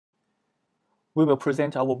We will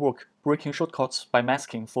present our work, Breaking Shortcuts by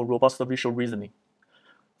Masking for Robust Visual Reasoning.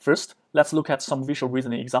 First, let's look at some visual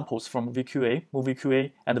reasoning examples from VQA,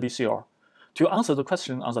 MovieQA, and VCR. To answer the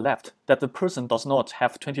question on the left, that the person does not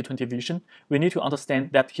have 20/20 vision, we need to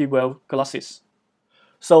understand that he wears glasses.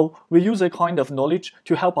 So, we use a kind of knowledge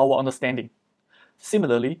to help our understanding.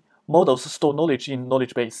 Similarly, models store knowledge in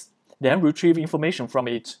knowledge base, then retrieve information from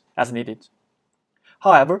it as needed.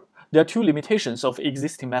 However, there are two limitations of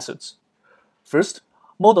existing methods. First,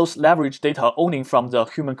 models leverage data only from the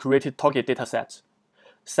human-created target dataset.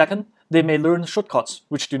 Second, they may learn shortcuts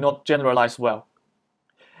which do not generalize well.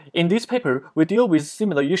 In this paper, we deal with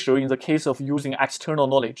similar issue in the case of using external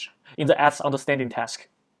knowledge in the ads understanding task.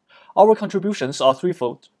 Our contributions are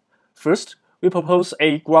threefold. First, we propose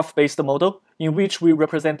a graph-based model in which we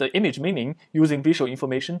represent the image meaning using visual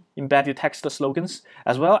information, embedded text slogans,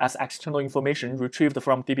 as well as external information retrieved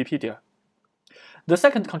from DBpedia. The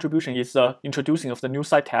second contribution is the introducing of the new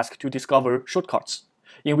side task to discover shortcuts,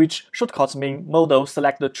 in which shortcuts mean model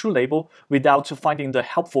select the true label without finding the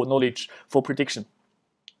helpful knowledge for prediction.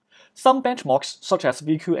 Some benchmarks, such as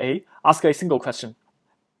VQA, ask a single question.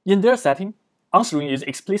 In their setting, answering is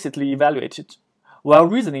explicitly evaluated, while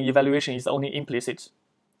reasoning evaluation is only implicit.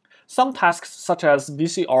 Some tasks, such as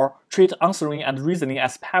VCR, treat answering and reasoning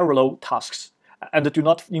as parallel tasks, and do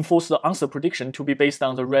not enforce the answer prediction to be based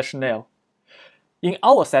on the rationale. In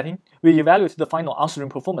our setting, we evaluate the final answering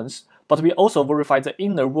performance, but we also verify the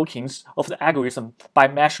inner workings of the algorithm by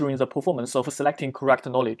measuring the performance of selecting correct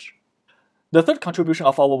knowledge. The third contribution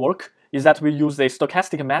of our work is that we use a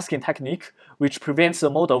stochastic masking technique which prevents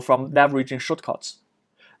the model from leveraging shortcuts.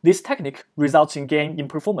 This technique results in gain in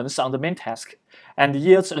performance on the main task and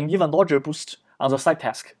yields an even larger boost on the side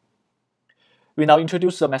task. We now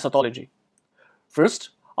introduce the methodology.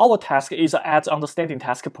 First, our task is an ads understanding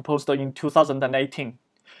task proposed in 2018,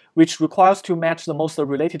 which requires to match the most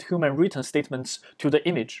related human written statements to the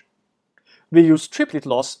image. We use triplet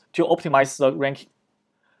loss to optimize the ranking,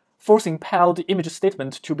 forcing paired image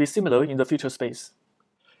statement to be similar in the feature space.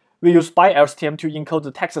 We use bi-LSTM to encode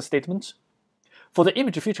the text statement. For the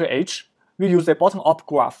image feature H, we use a bottom-up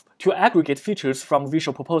graph to aggregate features from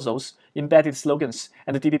visual proposals, embedded slogans,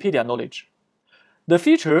 and DBpedia knowledge. The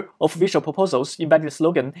feature of visual proposals, embedded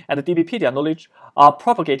slogan, and DBpedia knowledge are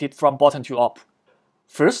propagated from bottom to up.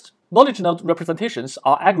 First, knowledge node representations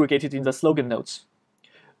are aggregated in the slogan nodes.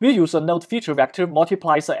 We use a node feature vector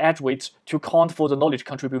multiplies the edge weight to count for the knowledge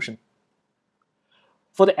contribution.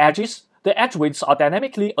 For the edges, the edge weights are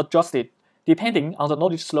dynamically adjusted depending on the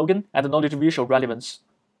knowledge slogan and the knowledge visual relevance.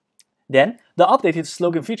 Then, the updated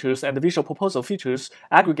slogan features and the visual proposal features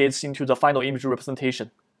aggregates into the final image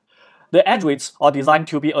representation. The edge weights are designed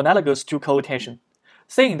to be analogous to co-attention,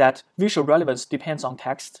 saying that visual relevance depends on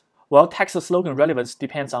text, while text slogan relevance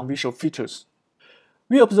depends on visual features.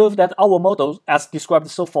 We observe that our model, as described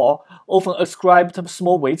so far, often ascribed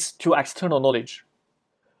small weights to external knowledge.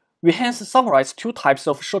 We hence summarize two types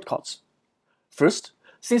of shortcuts. First,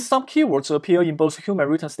 since some keywords appear in both human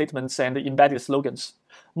written statements and embedded slogans,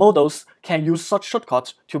 models can use such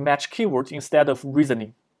shortcuts to match keywords instead of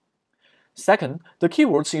reasoning. Second, the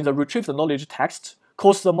keywords in the retrieved knowledge text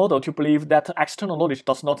cause the model to believe that external knowledge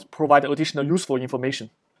does not provide additional useful information.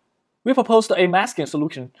 We proposed a masking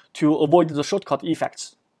solution to avoid the shortcut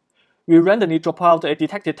effects. We randomly drop out a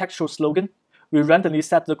detected textual slogan. We randomly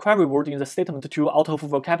set the query word in the statement to out of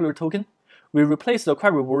vocabulary token. We replace the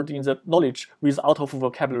query word in the knowledge with out of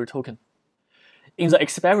vocabulary token. In the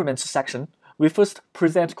experiments section, we first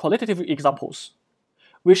present qualitative examples.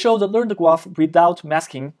 We show the learned graph without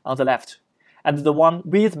masking on the left, and the one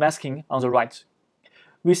with masking on the right.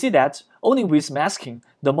 We see that only with masking,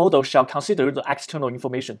 the model shall consider the external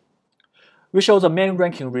information. We show the main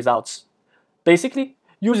ranking results. Basically,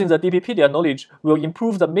 using the DBpedia knowledge will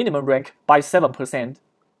improve the minimum rank by 7%,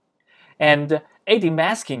 and adding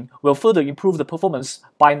masking will further improve the performance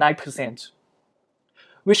by 9%.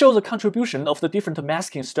 We show the contribution of the different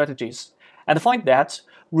masking strategies, and find that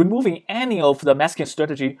removing any of the masking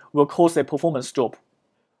strategy will cause a performance drop.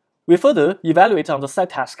 We further evaluate on the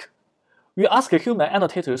side task. We ask human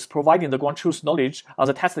annotators providing the ground truth knowledge on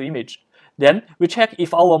the tested image. Then, we check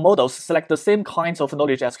if our models select the same kinds of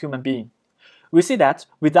knowledge as human being. We see that,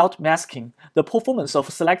 without masking, the performance of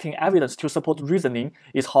selecting evidence to support reasoning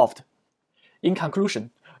is halved. In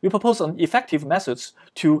conclusion, we propose an effective methods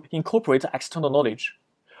to incorporate external knowledge.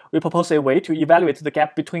 We propose a way to evaluate the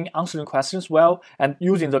gap between answering questions well and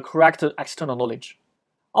using the correct external knowledge.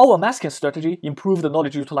 Our masking strategy improved the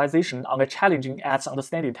knowledge utilization on a challenging ads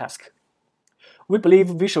understanding task. We believe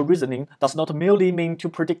visual reasoning does not merely mean to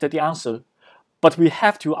predict the answer, but we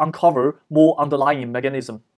have to uncover more underlying mechanism.